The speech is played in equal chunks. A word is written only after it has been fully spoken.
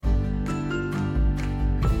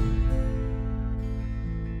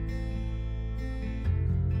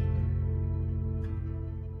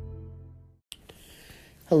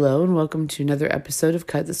Hello and welcome to another episode of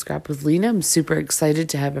Cut the Scrap with Lena. I'm super excited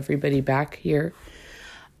to have everybody back here.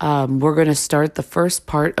 We're going to start the first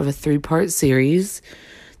part of a 3-part series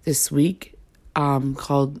this week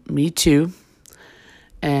called Me Too.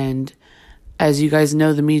 And as you guys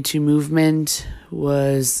know, the Me Too movement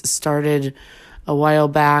was started a while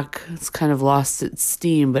back. It's kind of lost its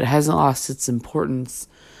steam, but it hasn't lost its importance.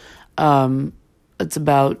 It's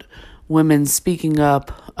about women speaking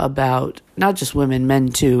up about, not just women, men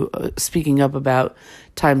too, speaking up about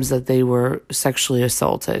times that they were sexually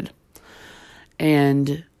assaulted.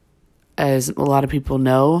 And as a lot of people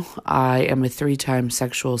know, I am a 3-time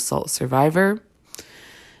sexual assault survivor.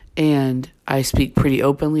 And I speak pretty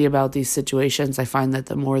openly about these situations. I find that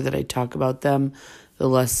the more that I talk about them, the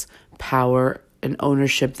less power and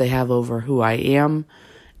ownership they have over who I am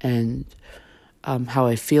and how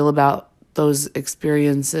I feel about those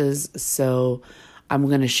experiences. So I'm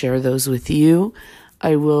going to share those with you.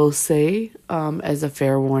 I will say as a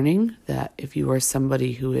fair warning that if you are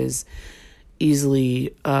somebody who is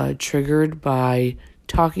easily triggered by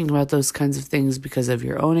talking about those kinds of things because of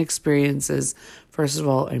your own experiences, first of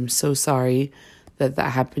all, I'm so sorry that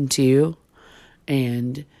happened to you.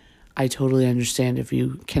 And I totally understand if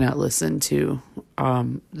you cannot listen to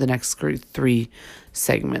the next 3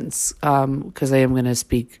 segments because I am going to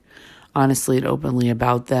speak honestly and openly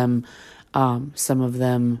about them. Some of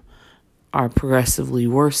them are progressively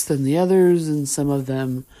worse than the others, and some of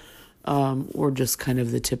them were just kind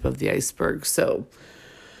of the tip of the iceberg. So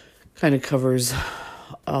kind of covers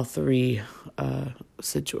all 3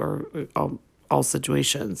 all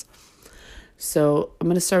situations. So I'm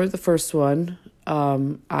going to start with the first one.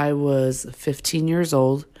 I was 15 years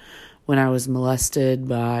old when I was molested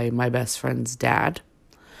by my best friend's dad.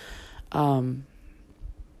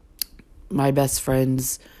 My best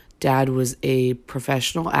friend's dad was a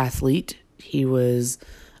professional athlete. He was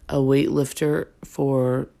a weightlifter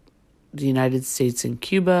for the United States and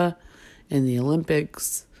Cuba in the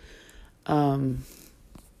Olympics. And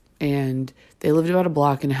they lived about a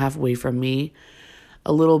block and a half away from me.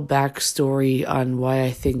 A little backstory on why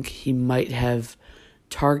I think he might have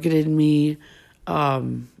targeted me.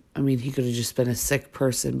 He could have just been a sick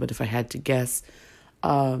person, but if I had to guess,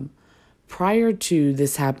 prior to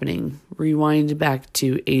this happening, rewind back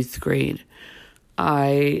to 8th grade,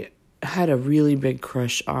 I had a really big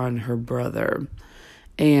crush on her brother.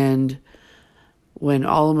 And when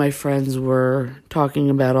all of my friends were talking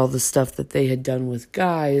about all the stuff that they had done with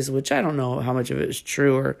guys, which I don't know how much of it is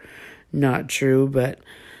true or not true, but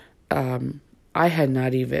I had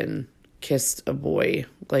not even kissed a boy,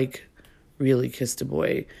 like really kissed a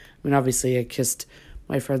boy. I mean, obviously I kissed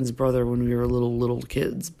my friend's brother when we were little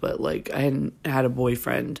kids, but like I hadn't had a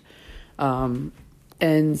boyfriend.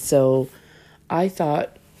 And so I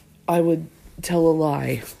thought I would tell a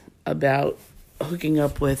lie about hooking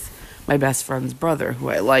up with my best friend's brother, who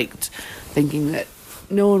I liked, thinking that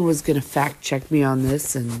no one was going to fact check me on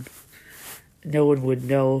this and no one would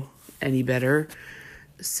know any better.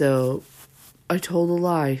 So I told a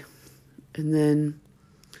lie. And then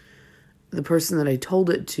the person that I told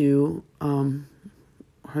it to,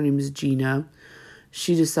 her name is Gina,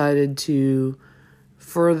 she decided to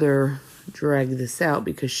further drag this out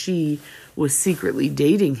because she was secretly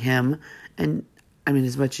dating him. And I mean,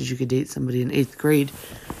 as much as you could date somebody in 8th grade,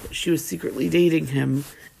 she was secretly dating him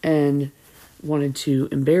and wanted to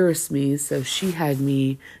embarrass me. So she had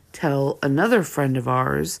me tell another friend of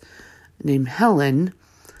ours named Helen,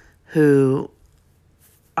 who,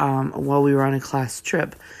 while we were on a class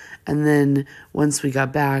trip. And then once we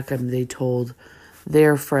got back, they told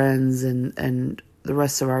their friends and the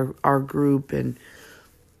rest of our group, and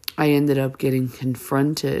I ended up getting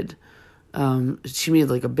confronted. She made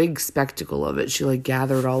like a big spectacle of it. She like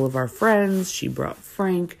gathered all of our friends. She brought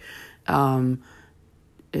Frank, and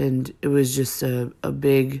it was just a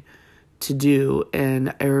big to-do.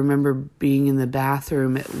 And I remember being in the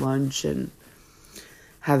bathroom at lunch and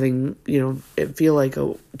having, it feel like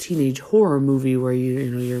a teenage horror movie where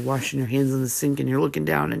you're washing your hands in the sink and you're looking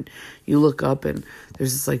down and you look up and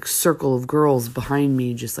there's this like circle of girls behind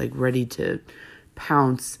me just like ready to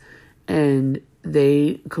pounce, and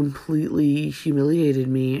they completely humiliated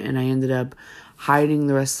me, and I ended up hiding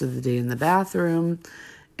the rest of the day in the bathroom.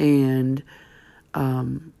 And I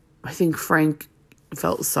think Frank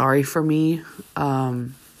felt sorry for me,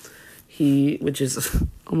 which is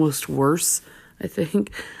almost worse, I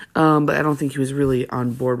think. But I don't think he was really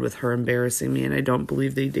on board with her embarrassing me, and I don't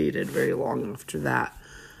believe they dated very long after that.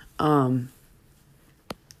 But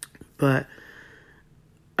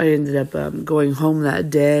I ended up going home that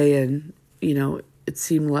day, and, it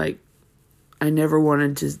seemed like I never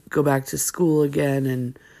wanted to go back to school again,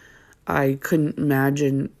 and I couldn't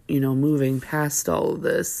imagine, moving past all of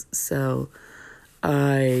this. So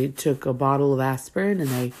I took a bottle of aspirin,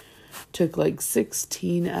 and I took like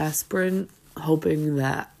 16 aspirin, hoping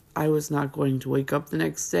that I was not going to wake up the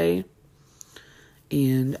next day.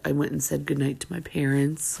 And I went and said goodnight to my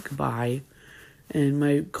parents, goodbye. And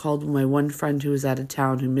I called my one friend who was out of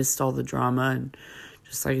town who missed all the drama, and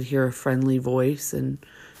just I could hear a friendly voice and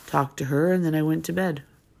talked to her, and then I went to bed.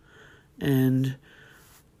 And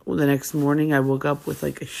the next morning I woke up with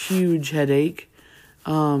like a huge headache,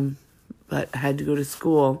 but I had to go to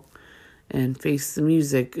school and face the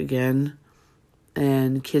music again,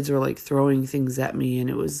 and kids were like throwing things at me, and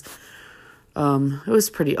it was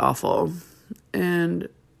pretty awful. And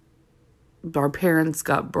our parents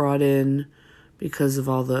got brought in because of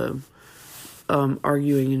all the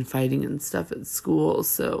arguing and fighting and stuff at school.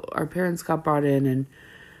 So our parents got brought in,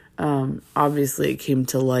 and obviously it came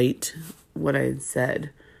to light what I had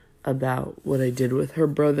said about what I did with her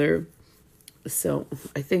brother. So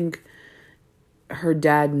I think her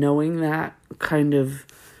dad knowing that kind of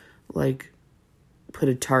like put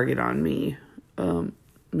a target on me.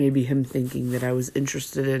 Maybe him thinking that I was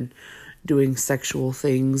interested in doing sexual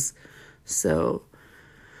things. So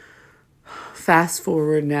fast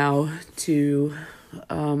forward now to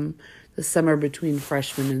the summer between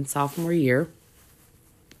freshman and sophomore year.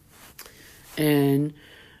 And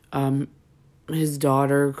his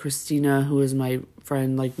daughter, Christina, who was my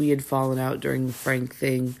friend, like we had fallen out during the Frank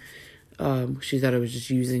thing. She thought I was just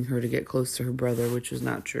using her to get close to her brother, which was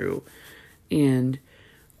not true. And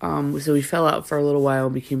so we fell out for a little while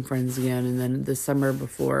and became friends again. And then the summer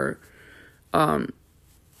before, the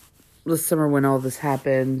summer when all this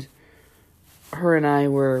happened, her and I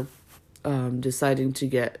were deciding to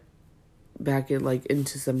get back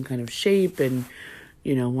into some kind of shape, and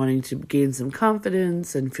wanting to gain some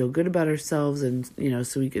confidence and feel good about ourselves, and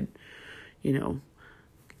so we could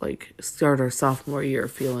start our sophomore year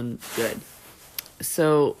feeling good.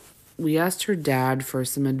 So we asked her dad for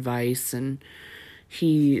some advice, and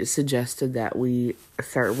he suggested that we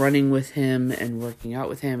start running with him and working out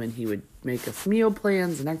with him, and he would make us meal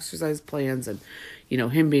plans and exercise plans, and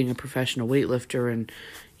him being a professional weightlifter, and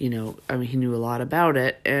he knew a lot about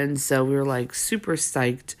it. And so we were like super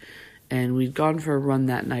psyched, and we'd gone for a run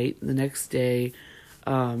that night. The next day,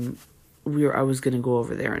 I was going to go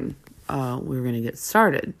over there, and we were going to get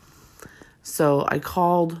started. So I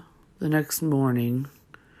called the next morning,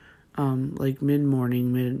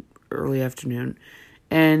 mid-morning, early afternoon,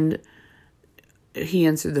 and he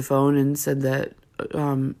answered the phone and said that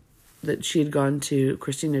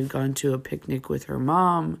Christine had gone to a picnic with her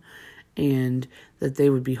mom, and that they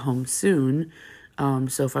would be home soon.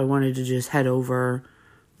 So if I wanted to just head over,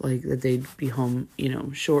 that they'd be home,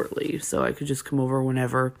 shortly, so I could just come over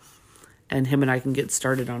whenever, and him and I can get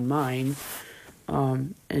started on mine.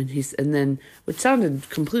 And then, which sounded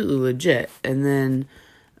completely legit. And then,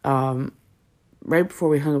 right before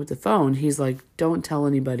we hung up the phone, he's like, "Don't tell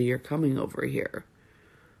anybody you're coming over here."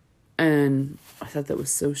 And I thought that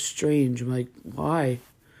was so strange. I'm like, why?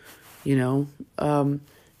 He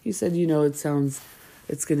said,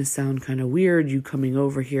 it's going to sound kind of weird, you coming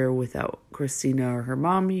over here without Christina or her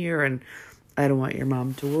mom here, and I don't want your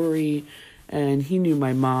mom to worry. And he knew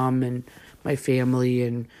my mom and my family,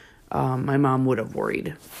 and my mom would have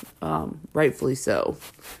worried, rightfully so.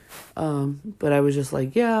 But I was just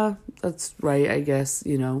like, yeah, that's right, I guess,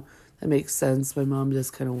 that makes sense. My mom does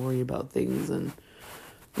kind of worry about things, and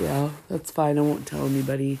yeah, that's fine, I won't tell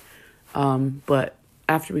anybody. But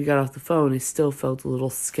after we got off the phone, I still felt a little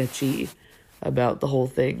sketchy about the whole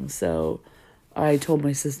thing. So I told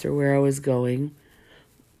my sister where I was going,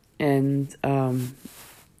 and I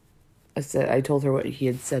told her what he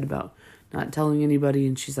had said about not telling anybody,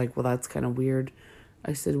 and she's like, well, that's kind of weird.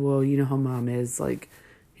 I said, well, you know how mom is,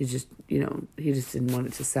 he just didn't want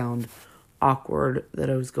it to sound awkward that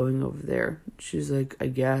I was going over there. She's like, I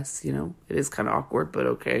guess, it is kind of awkward, but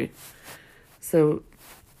okay. So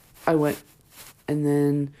I went, and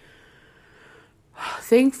then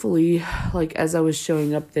thankfully, as I was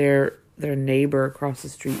showing up there, their neighbor across the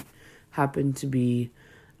street happened to be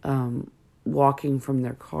walking from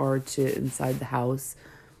their car to inside the house,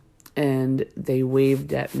 and they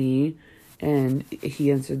waved at me, and he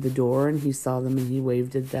answered the door, and he saw them, and he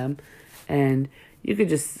waved at them, and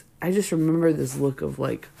I just remember this look of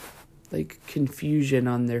confusion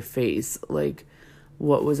on their face,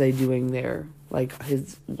 what was I doing there?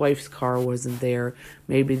 His wife's car wasn't there.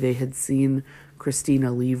 Maybe they had seen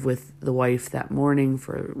Christina leave with the wife that morning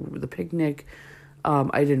for the picnic.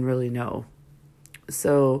 I didn't really know.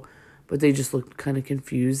 So but they just looked kind of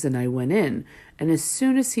confused, and I went in. And as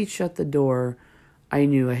soon as he shut the door, I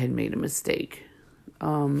knew I had made a mistake.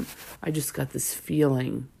 I just got this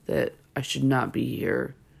feeling that I should not be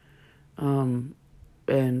here, and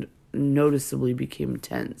noticeably became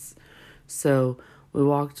tense. So we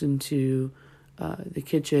walked into the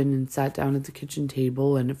kitchen and sat down at the kitchen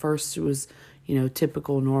table, and at first it was,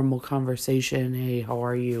 typical normal conversation. Hey, how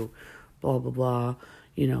are you? Blah, blah, blah.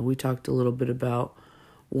 We talked a little bit about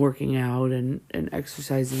working out and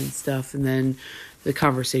exercising and stuff, and then the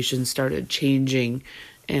conversation started changing,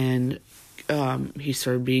 and he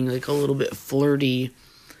started being like a little bit flirty,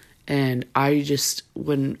 and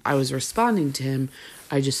when I was responding to him,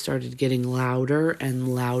 I just started getting louder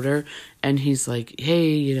and louder, and he's like,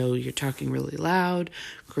 hey, you're talking really loud.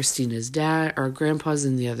 Christina's dad, our grandpa's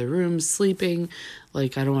in the other room sleeping.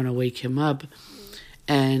 Like, I don't want to wake him up.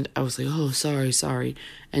 And I was like, oh, sorry.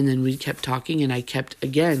 And then we kept talking, and I kept,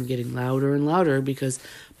 again, getting louder and louder because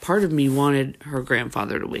part of me wanted her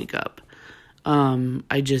grandfather to wake up.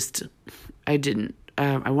 I didn't.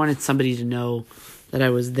 I wanted somebody to know that I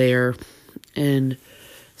was there and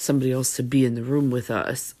somebody else to be in the room with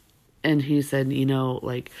us. And he said,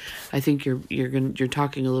 I think you're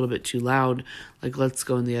talking a little bit too loud. Like, let's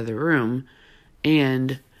go in the other room.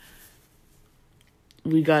 And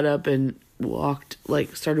we got up and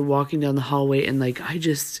started walking down the hallway, and I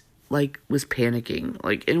just was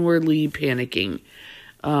panicking, inwardly panicking.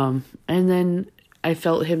 And then I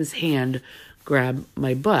felt his hand grab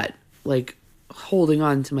my butt, holding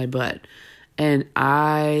on to my butt. And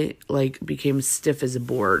I became stiff as a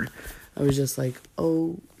board. I was just like,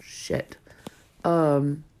 oh shit.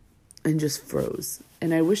 And just froze.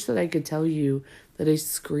 And I wish that I could tell you that I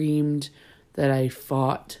screamed, that I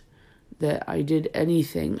fought, that I did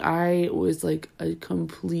anything. I was like a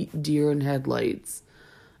complete deer in headlights.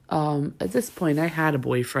 At this point, I had a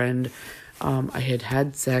boyfriend. I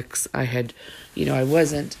had sex. I had, I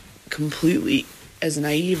wasn't completely as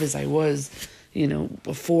naive as I was,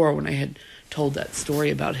 before when I had told that story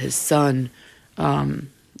about his son.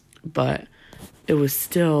 But it was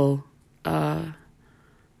still, I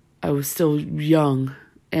was still young,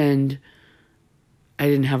 and I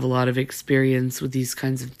didn't have a lot of experience with these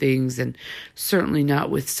kinds of things, and certainly not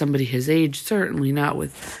with somebody his age, certainly not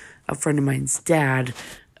with a friend of mine's dad.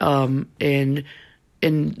 And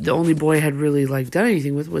the only boy I had really done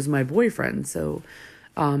anything with was my boyfriend. So,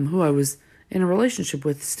 who I was in a relationship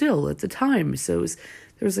with still at the time. So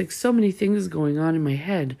there was so many things going on in my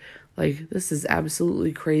head. This is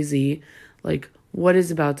absolutely crazy. What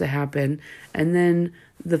is about to happen? And then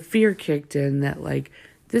the fear kicked in that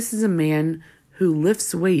this is a man who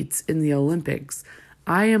lifts weights in the Olympics.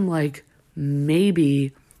 I am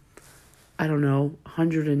maybe, I don't know,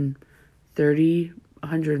 130,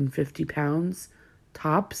 150 pounds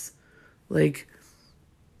tops. This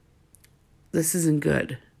isn't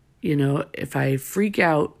good. If I freak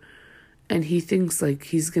out and he thinks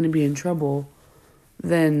he's going to be in trouble,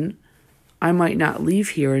 then I might not leave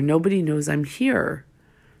here, and nobody knows I'm here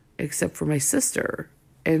except for my sister.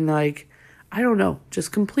 And I don't know,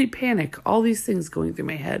 just complete panic, all these things going through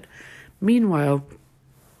my head. Meanwhile,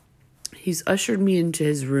 he's ushered me into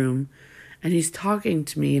his room, and he's talking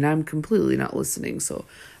to me, and I'm completely not listening, so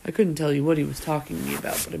I couldn't tell you what he was talking to me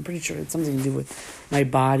about, but I'm pretty sure it had something to do with my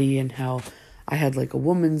body and how I had a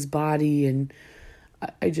woman's body, and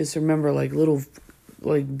I just remember little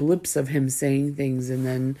blips of him saying things, and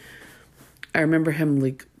then I remember him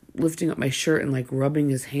lifting up my shirt and rubbing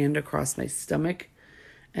his hand across my stomach,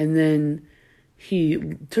 and then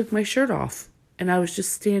he took my shirt off, and I was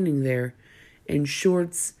just standing there in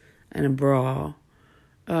shorts and a bra,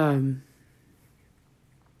 and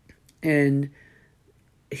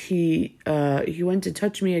he went to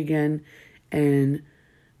touch me again, and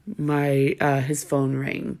his phone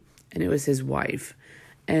rang, and it was his wife,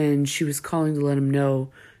 and she was calling to let him know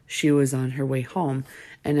she was on her way home.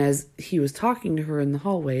 And as he was talking to her in the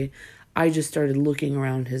hallway, I just started looking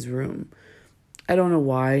around his room. I don't know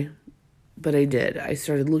why, but I did. I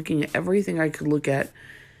started looking at everything I could look at,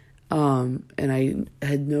 and I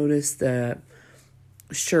had noticed the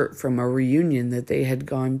shirt from a reunion that they had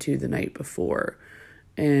gone to the night before,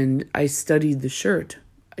 and I studied the shirt.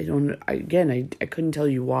 I couldn't tell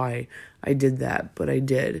you why I did that, but I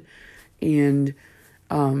did. And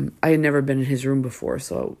I had never been in his room before,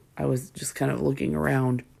 so I was just kind of looking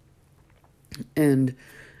around. And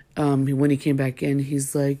when he came back in,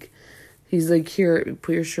 he's like, here,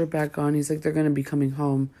 put your shirt back on. He's like, they're going to be coming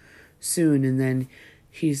home soon. And then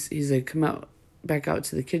he's like, come out, back out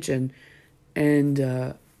to the kitchen. And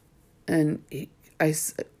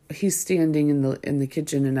he's standing in the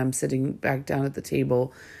kitchen, and I'm sitting back down at the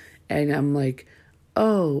table, And I'm like,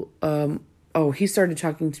 he started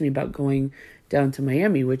talking to me about going down to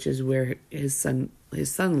Miami, which is where his son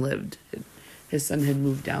lived. His son had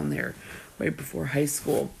moved down there right before high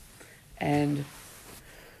school. And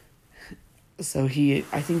so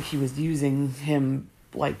I think he was using him,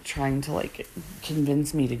 like, trying to, like,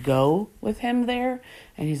 convince me to go with him there.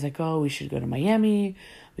 And he's like, oh, we should go to Miami.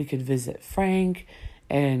 We could visit Frank.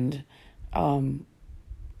 And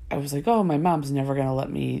I was like, oh, my mom's never going to let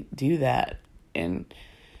me do that. And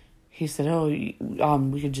he said, oh,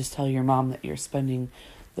 we could just tell your mom that you're spending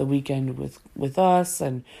the weekend with us,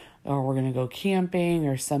 or we're going to go camping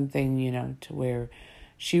or something, to where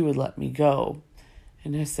she would let me go.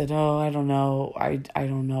 And I said, oh, I don't know. I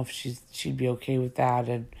don't know if she'd be okay with that.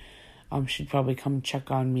 And she'd probably come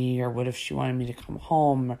check on me, or what if she wanted me to come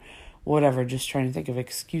home, or whatever, just trying to think of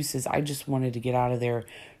excuses. I just wanted to get out of there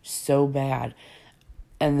so bad.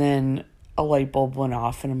 And then a light bulb went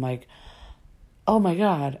off, and I'm like, oh my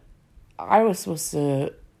God, I was supposed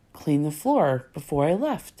to clean the floor before I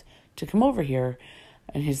left to come over here.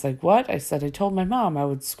 And he's like, what? I said, I told my mom I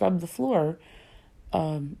would scrub the floor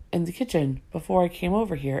in the kitchen before I came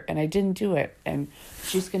over here, and I didn't do it. And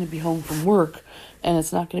she's going to be home from work, and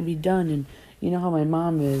it's not going to be done. And you know how my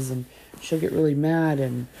mom is, and she'll get really mad,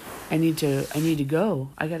 and I need to go.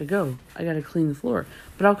 I got to go. I got to clean the floor,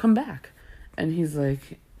 but I'll come back. And he's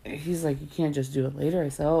like, you can't just do it later. I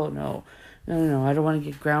said, oh, no. I don't want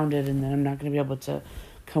to get grounded, and then I'm not going to be able to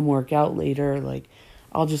come work out later. Like,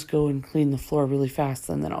 I'll just go and clean the floor really fast,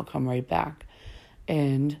 and then I'll come right back.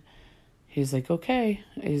 And he's like, okay.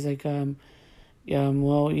 He's like,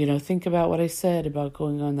 well, think about what I said about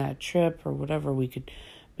going on that trip or whatever. We could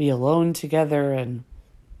be alone together. And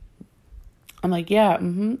I'm like, yeah,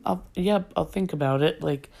 I'll think about it.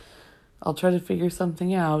 Like, I'll try to figure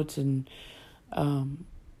something out. And,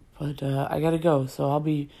 but I gotta go. So I'll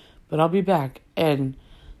be back. And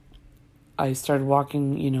I started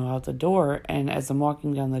walking, out the door. And as I'm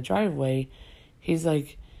walking down the driveway, he's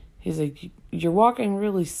like, you're walking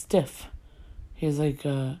really stiff. He's like,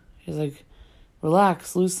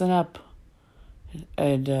 relax, loosen up.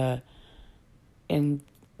 And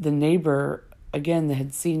the neighbor, again, that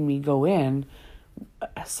had seen me go in,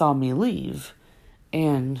 saw me leave.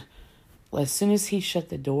 And as soon as he shut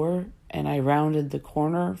the door and I rounded the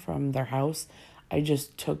corner from their house, I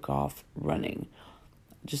just took off running.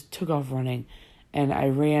 And I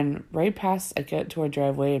ran right past, I got to our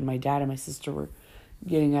driveway, and my dad and my sister were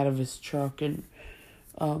getting out of his truck, and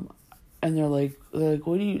they're like,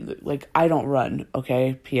 what do you, like, I don't run,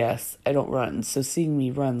 okay? P.S. I don't run. So seeing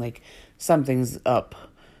me run, like, something's up,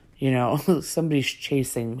 somebody's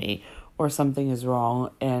chasing me, or something is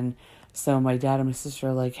wrong. And so my dad and my sister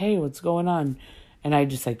are like, hey, what's going on? And I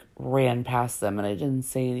just, like, ran past them, and I didn't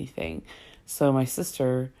say anything. So my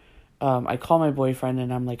sister, I call my boyfriend,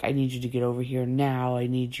 and I'm like, I need you to get over here now. I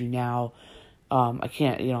need you now. I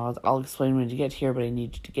can't, I'll explain when to get here, but I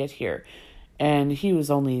need you to get here. And he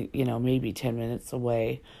was only, maybe 10 minutes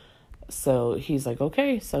away. So he's like,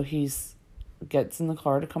 okay. So gets in the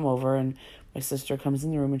car to come over, and my sister comes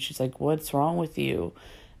in the room, and she's like, what's wrong with you?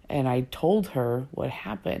 And I told her what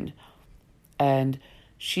happened. And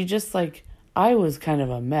she just, like, I was kind of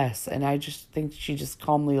a mess, and I just think she just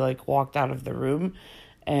calmly, like, walked out of the room.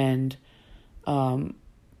 And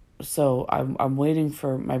so I'm waiting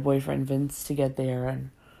for my boyfriend Vince to get there,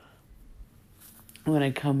 and when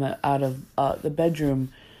I come out of the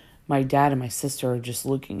bedroom, my dad and my sister are just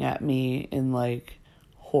looking at me in, like,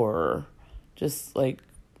 horror. Just, like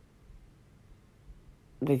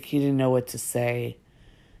he didn't know what to say.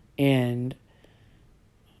 And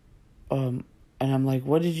I'm like,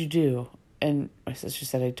 what did you do? And my sister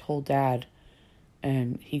said, I told Dad.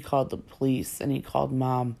 And he called the police, and he called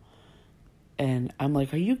Mom. And I'm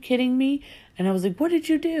like, are you kidding me? And I was like, what did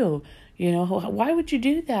you do? Why would you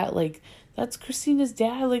do that? Like, that's Christina's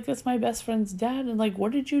dad. Like, that's my best friend's dad. And, like,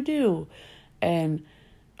 what did you do? And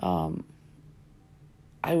I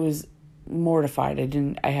was mortified.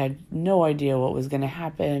 I had no idea what was going to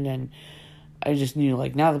happen. And I just knew,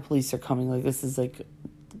 like, now the police are coming. Like, this is, like,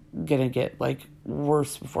 going to get, like,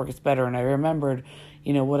 worse before it gets better. And I remembered,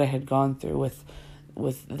 what I had gone through with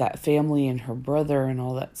that family and her brother and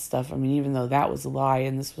all that stuff. I mean, even though that was a lie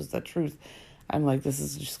and this was the truth, I'm like, this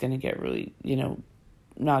is just going to get really,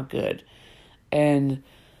 not good. And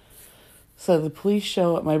so the police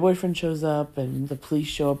show up, my boyfriend shows up, and the police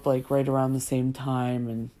show up, like, right around the same time,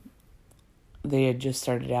 and they had just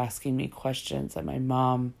started asking me questions, and my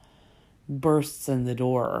mom bursts in the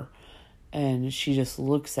door, and she just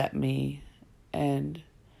looks at me, and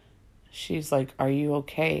she's like, are you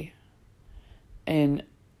okay? And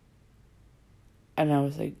And I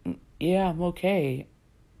was like, yeah, I'm okay.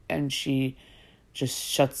 And she just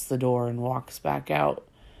shuts the door and walks back out.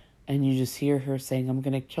 And you just hear her saying, I'm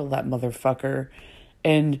going to kill that motherfucker.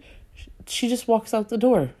 And she just walks out the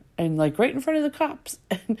door and like right in front of the cops.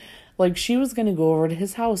 And like she was going to go over to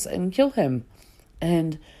his house and kill him.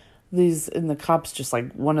 And the cops just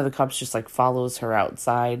like, one of the cops just like follows her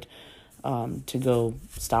outside to go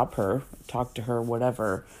stop her, talk to her,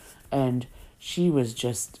 whatever. And she was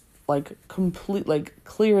just like complete, like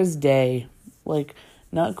clear as day, like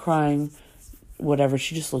not crying, whatever.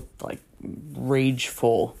 She just looked like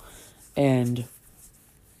rageful. And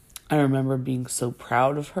I remember being so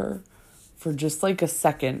proud of her for just like a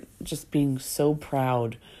second, just being so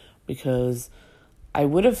proud, because I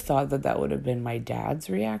would have thought that would have been my dad's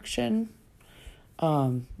reaction.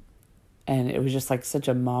 And it was just like such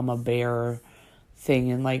a mama bear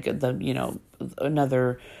thing. And like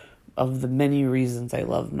another of the many reasons I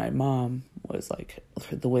loved my mom was like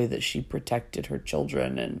the way that she protected her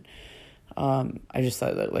children. And I just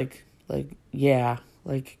thought that like yeah,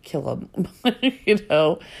 like kill them,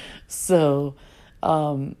 so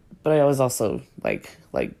but I was also like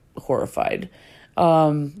horrified.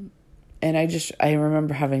 And I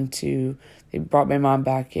remember they brought my mom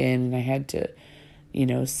back in, and I had to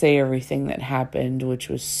say everything that happened, which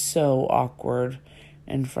was so awkward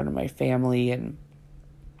in front of my family. And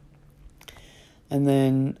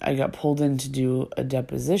then I got pulled in to do a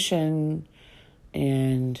deposition,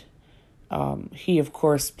 and he, of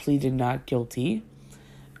course, pleaded not guilty.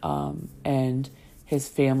 And his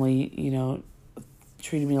family,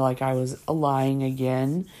 treated me like I was lying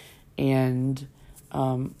again, and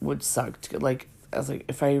which sucked. Like, I was like,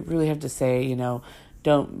 if I really have to say,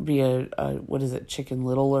 don't be a what is it, Chicken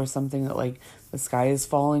Little or something, that like the sky is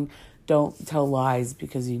falling. Don't tell lies,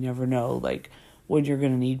 because you never know, like, when you're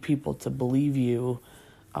going to need people to believe you.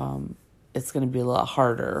 It's going to be a lot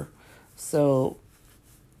harder. So,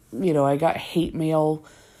 I got hate mail.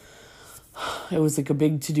 It was like a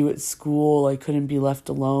big to-do at school. I couldn't be left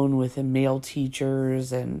alone with male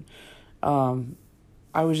teachers, and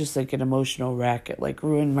I was just like an emotional wreck. It like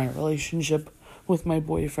ruined my relationship with my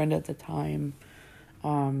boyfriend at the time.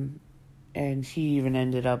 And he even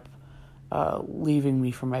ended up leaving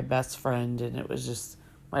me for my best friend, and it was just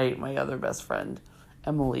my other best friend,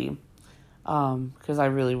 Emily. Because I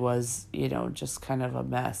really was, just kind of a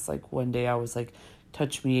mess. Like one day I was like,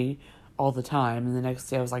 touch me all the time, and the next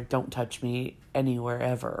day I was like, don't touch me anywhere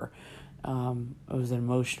ever. It was an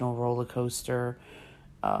emotional roller coaster.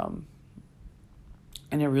 And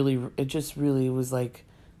it just really was like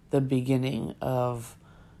the beginning of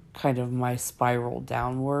kind of my spiral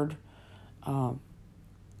downward.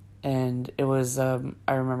 And it was, I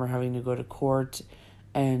remember having to go to court,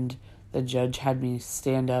 and the judge had me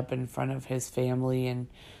stand up in front of his family and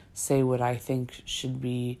say what I think should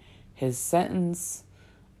be his sentence,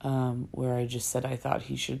 where I just said I thought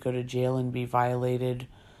he should go to jail and be violated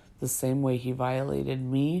the same way he violated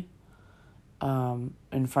me,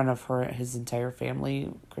 in front of his entire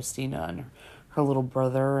family, Christina and her little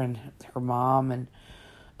brother and her mom, and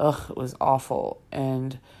it was awful.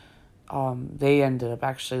 And they ended up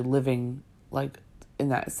actually living like in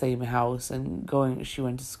that same house and she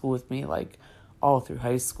went to school with me like all through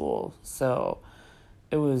high school. So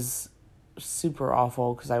it was super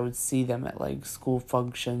awful, because I would see them at like school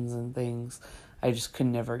functions and things. I just could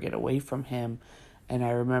never get away from him. And I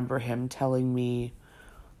remember him telling me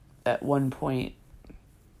at one point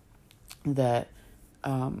that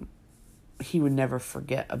he would never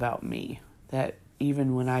forget about me, that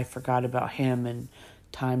even when I forgot about him and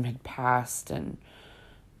time had passed and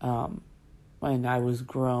I was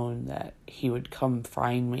grown, that he would come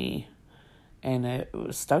find me. And it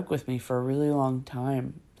was stuck with me for a really long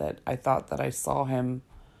time, that I thought that I saw him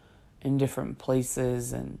in different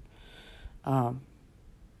places. And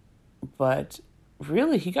but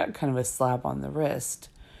really he got kind of a slap on the wrist.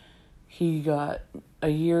 He got a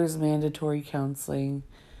year's mandatory counseling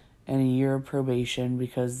and a year of probation,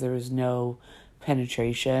 because there was no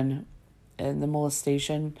penetration in the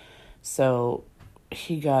molestation. So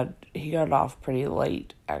he got off pretty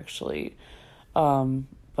late, actually.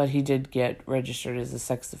 But he did get registered as a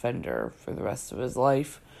sex offender for the rest of his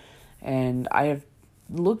life. And I have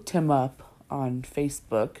looked him up on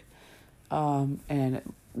Facebook, and it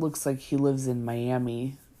looks like he lives in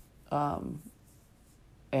Miami.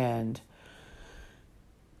 And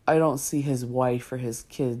I don't see his wife or his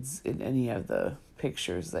kids in any of the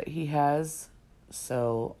pictures that he has.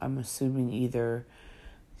 So I'm assuming either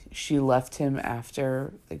she left him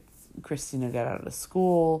after like Christina got out of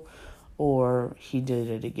school, or he did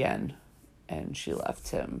it again and she left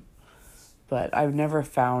him. But I've never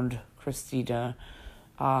found Christina.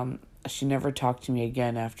 She never talked to me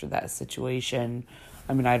again after that situation.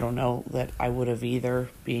 I mean, I don't know that I would have either,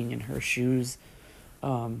 being in her shoes.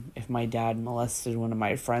 If my dad molested one of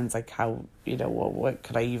my friends, like how, what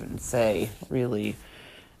could I even say, really?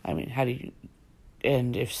 I mean, how do you,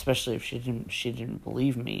 and especially if she didn't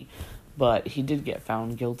believe me. But he did get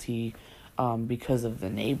found guilty, because of the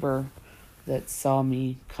neighbor that saw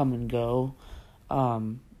me come and go,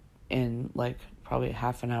 in like probably a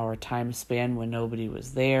half an hour time span when nobody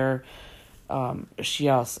was there. I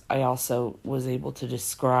also was able to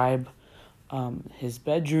describe his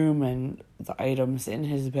bedroom and the items in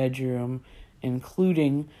his bedroom,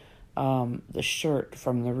 including the shirt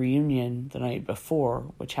from the reunion the night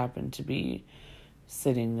before, which happened to be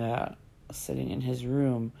sitting in his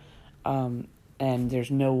room. And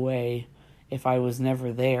there's no way, if I was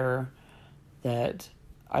never there, that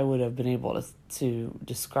I would have been able to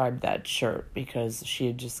describe that shirt, because she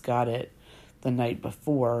had just got it the night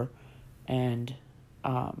before, and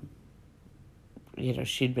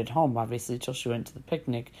she'd been home obviously till she went to the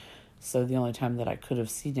picnic, so the only time that I could have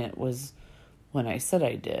seen it was when I said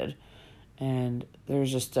I did. And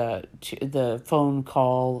there's just the phone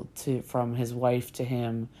call from his wife to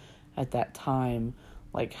him at that time.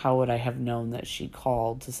 Like, how would I have known that she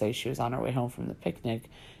called to say she was on her way home from the picnic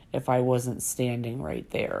if I wasn't standing right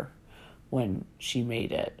there when she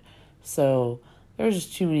made it? So there's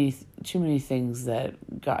just too many things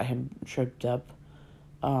that got him tripped up.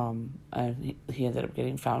 And he ended up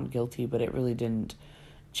getting found guilty, but it really didn't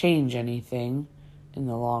change anything in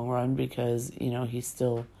the long run, because he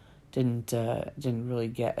still didn't really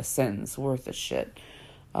get a sentence worth of shit.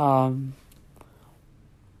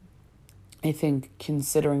 I think,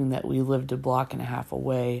 considering that we lived a block and a half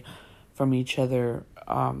away from each other,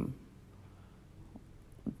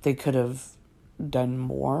 they could have done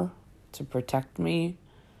more to protect me,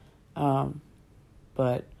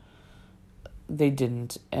 but they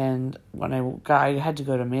didn't. And when I had to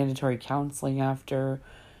go to mandatory counseling after,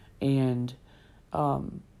 and I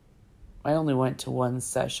only went to one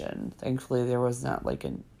session. Thankfully, there was not like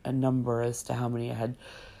a number as to how many I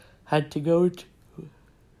had to go to.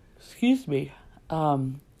 Excuse me.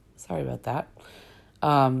 Sorry about that.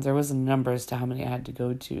 There wasn't a number as to how many I had to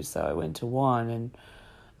go to, so I went to one,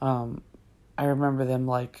 and I remember them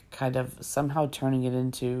like kind of somehow turning it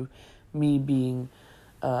into me being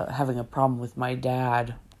having a problem with my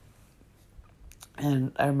dad,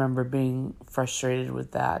 and I remember being frustrated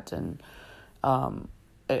with that, and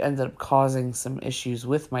it ended up causing some issues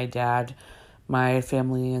with my dad. My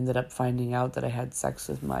family ended up finding out that I had sex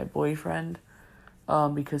with my boyfriend,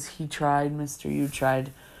 because Mr. U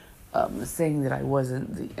tried saying that I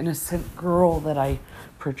wasn't the innocent girl that I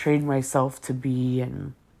portrayed myself to be,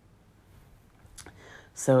 and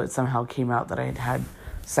so it somehow came out that I had had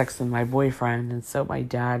sex with my boyfriend, and so my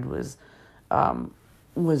dad was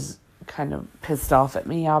kind of pissed off at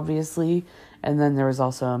me, obviously, and then there was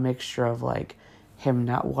also a mixture of like him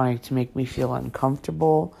not wanting to make me feel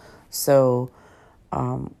uncomfortable, so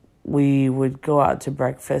we would go out to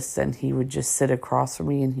breakfast, and he would just sit across from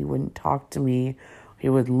me, and he wouldn't talk to me. He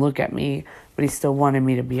wouldn't look at me, but he still wanted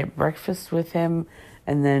me to be at breakfast with him.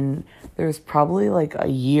 And then there was probably like a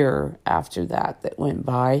year after that went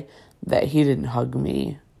by that he didn't hug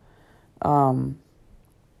me.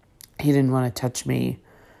 He didn't want to touch me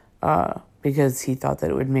because he thought that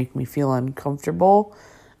it would make me feel uncomfortable.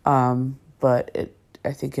 But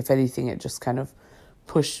I think if anything, it just kind of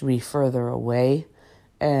pushed me further away.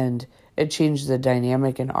 And it changed the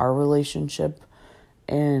dynamic in our relationship.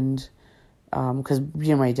 And because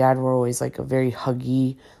me and my dad were always like a very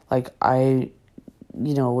huggy, like I,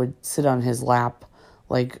 would sit on his lap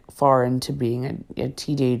like far into being a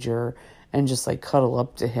teenager and just like cuddle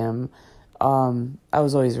up to him. I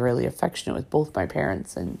was always really affectionate with both my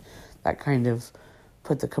parents, and that kind of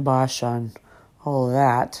put the kibosh on all of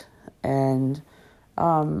that. And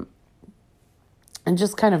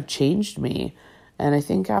just kind of changed me. And I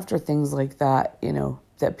think after things like that,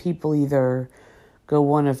 that people either go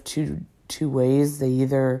one of two ways. They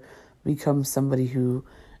either become somebody who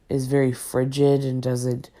is very frigid and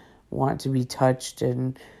doesn't want to be touched,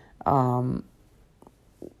 and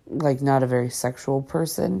like not a very sexual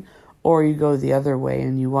person, or you go the other way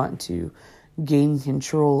and you want to gain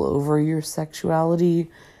control over your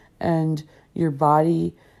sexuality and your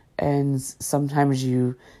body, and sometimes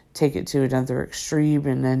you take it to another extreme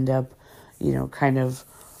and end up kind of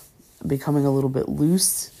becoming a little bit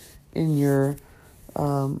loose in your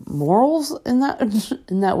morals in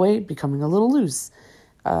that way, becoming a little loose,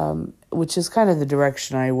 which is kind of the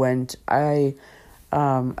direction I went. I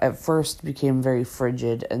at first became very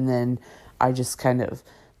frigid, and then I just kind of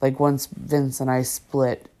like once Vince and I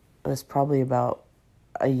split, it was probably about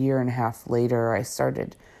a year and a half later, I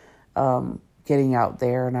started getting out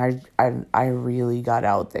there, and I really got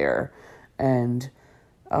out there, and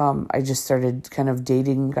I just started kind of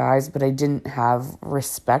dating guys, but I didn't have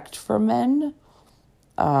respect for men,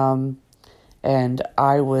 and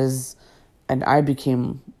I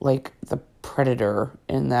became like the predator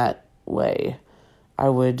in that way. I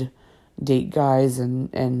would date guys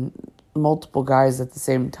and multiple guys at the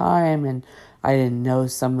same time, and I didn't know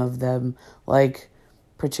some of them like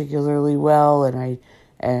particularly well,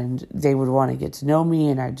 and they would want to get to know me,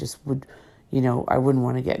 and I just would, I wouldn't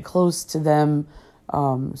want to get close to them,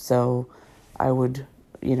 so I would,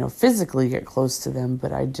 physically get close to them,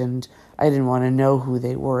 but I didn't want to know who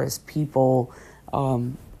they were as people,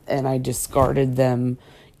 and I discarded them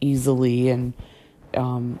easily, and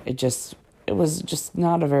it was just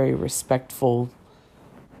not a very respectful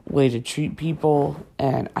way to treat people,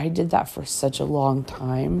 and I did that for such a long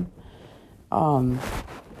time,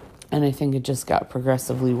 and I think it just got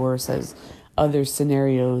progressively worse as other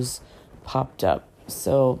scenarios popped up.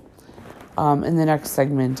 So in the next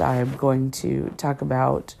segment, I'm going to talk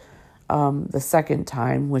about the second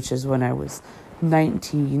time, which is when I was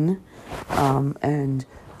 19, and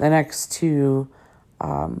the next two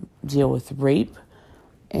deal with rape,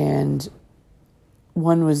 and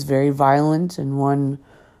one was very violent and one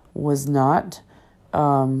was not,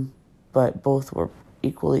 but both were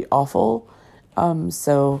equally awful.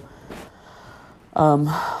 So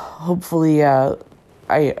hopefully, I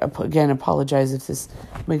again apologize if this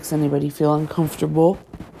makes anybody feel uncomfortable,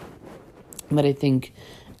 but I think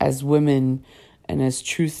as women and as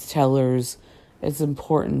truth tellers, it's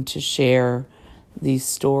important to share these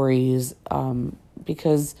stories,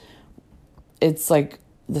 because it's like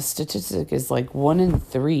the statistic is like 1 in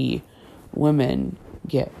 3 women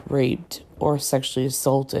get raped or sexually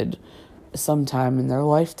assaulted sometime in their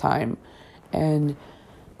lifetime. And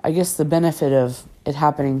I guess the benefit of it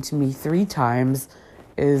happening to me 3 times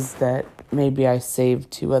is that maybe I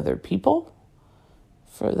saved 2 other people.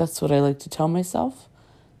 That's what I like to tell myself.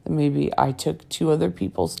 That maybe I took 2 other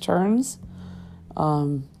people's turns.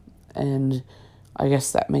 And I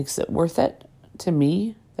guess that makes it worth it to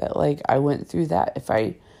me that like I went through that if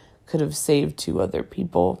I could have saved 2 other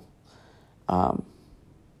people.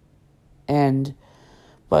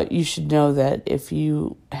 But you should know that if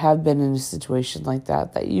you have been in a situation like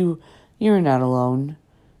that, that you're not alone,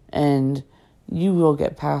 and you will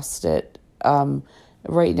get past it.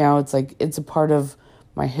 Right now, it's like it's a part of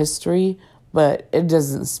my history, but it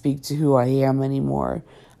doesn't speak to who I am anymore.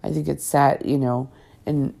 I think it's sat,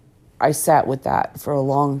 and I sat with that for a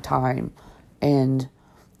long time, and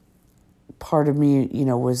part of me,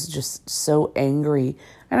 was just so angry,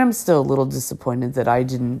 and I'm still a little disappointed that I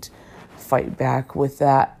didn't fight back with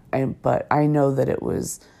that, but I know that it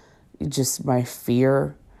was just my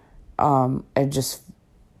fear. I mean,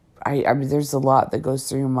 there's a lot that goes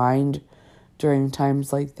through your mind during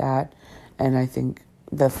times like that, and I think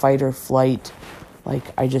the fight or flight,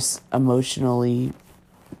 like I just emotionally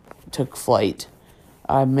took flight.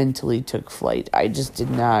 I mentally took flight. I just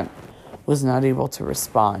was not able to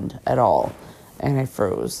respond at all, and I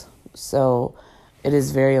froze. So it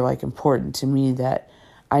is very important to me that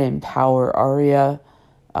I empower Aria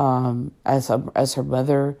as her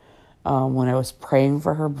mother. When I was praying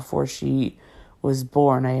for her before she was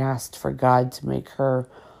born, I asked for God to make her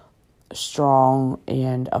strong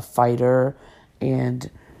and a fighter, and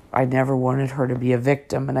I never wanted her to be a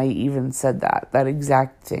victim, and I even said that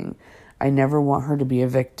exact thing. I never want her to be a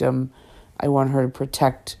victim. I want her to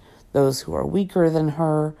protect those who are weaker than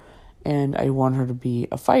her, and I want her to be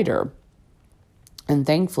a fighter. And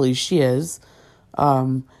thankfully she is,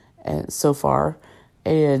 and so far.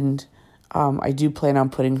 And I do plan on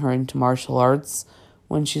putting her into martial arts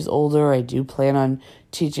when she's older. I do plan on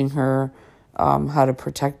teaching her how to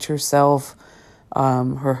protect herself.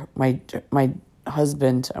 My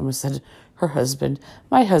husband, I almost said her husband.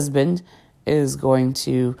 My husband is going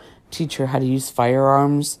to teach her how to use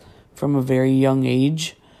firearms from a very young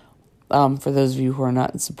age. For those of you who are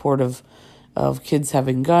not in support of kids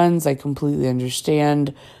having guns, I completely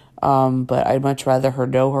understand. But I'd much rather her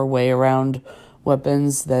know her way around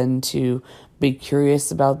weapons than to be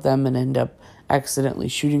curious about them and end up accidentally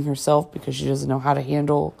shooting herself because she doesn't know how to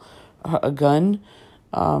handle a gun.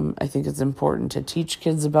 I think it's important to teach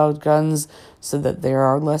kids about guns so that there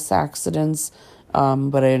are less accidents.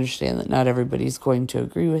 But I understand that not everybody's going to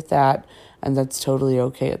agree with that, and that's totally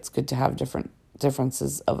okay. It's good to have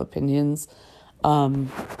differences of opinions.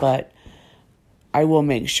 But I will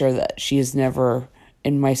make sure that she is never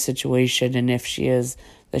in my situation, and if she is,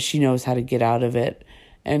 that she knows how to get out of it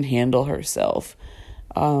and handle herself.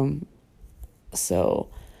 That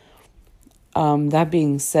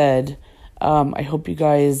being said, I hope you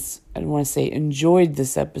guys, I don't want to say enjoyed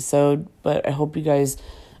this episode, but I hope you guys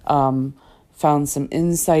found some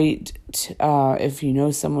insight if you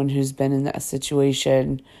know someone who's been in that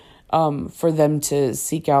situation, for them to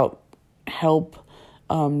seek out help.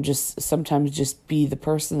 Just sometimes just be the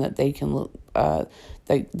person that they can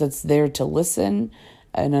that's there to listen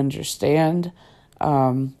and understand.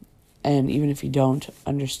 And even if you don't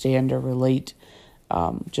understand or relate,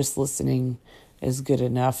 just listening is good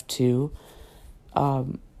enough too.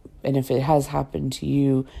 And if it has happened to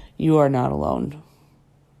you, you are not alone.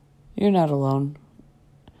 You're not alone.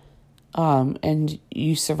 And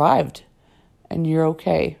you survived, and you're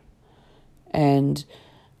okay. And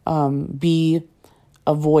be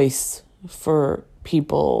a voice for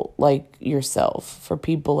people like yourself, for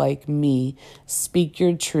people like me. Speak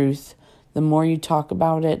your truth. The more you talk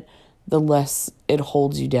about it, the less it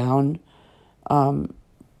holds you down.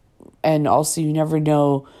 And also, you never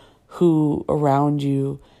know who around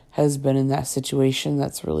you has been in that situation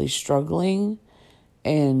that's really struggling,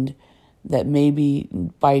 and that maybe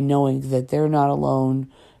by knowing that they're not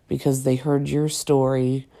alone because they heard your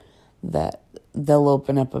story, that they'll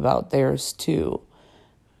open up about theirs too.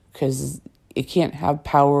 Because it can't have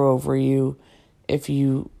power over you if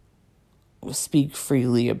you speak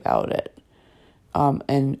freely about it,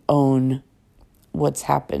 and own what's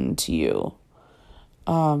happened to you.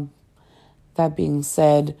 That being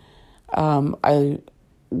said, I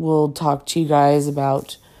will talk to you guys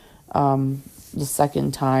about the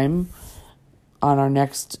second time on our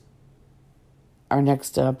next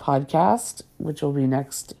podcast, which will be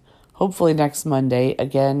hopefully next Monday.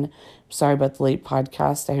 Again, sorry about the late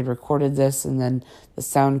podcast. I had recorded this and then the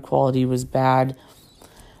sound quality was bad.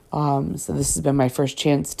 So this has been my first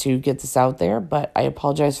chance to get this out there, but I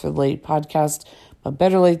apologize for the late podcast, but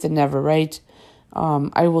better late than never, right?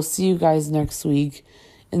 I will see you guys next week.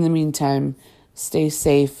 In the meantime, stay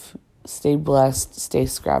safe, stay blessed, stay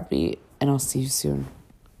scrappy, and I'll see you soon.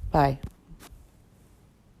 Bye.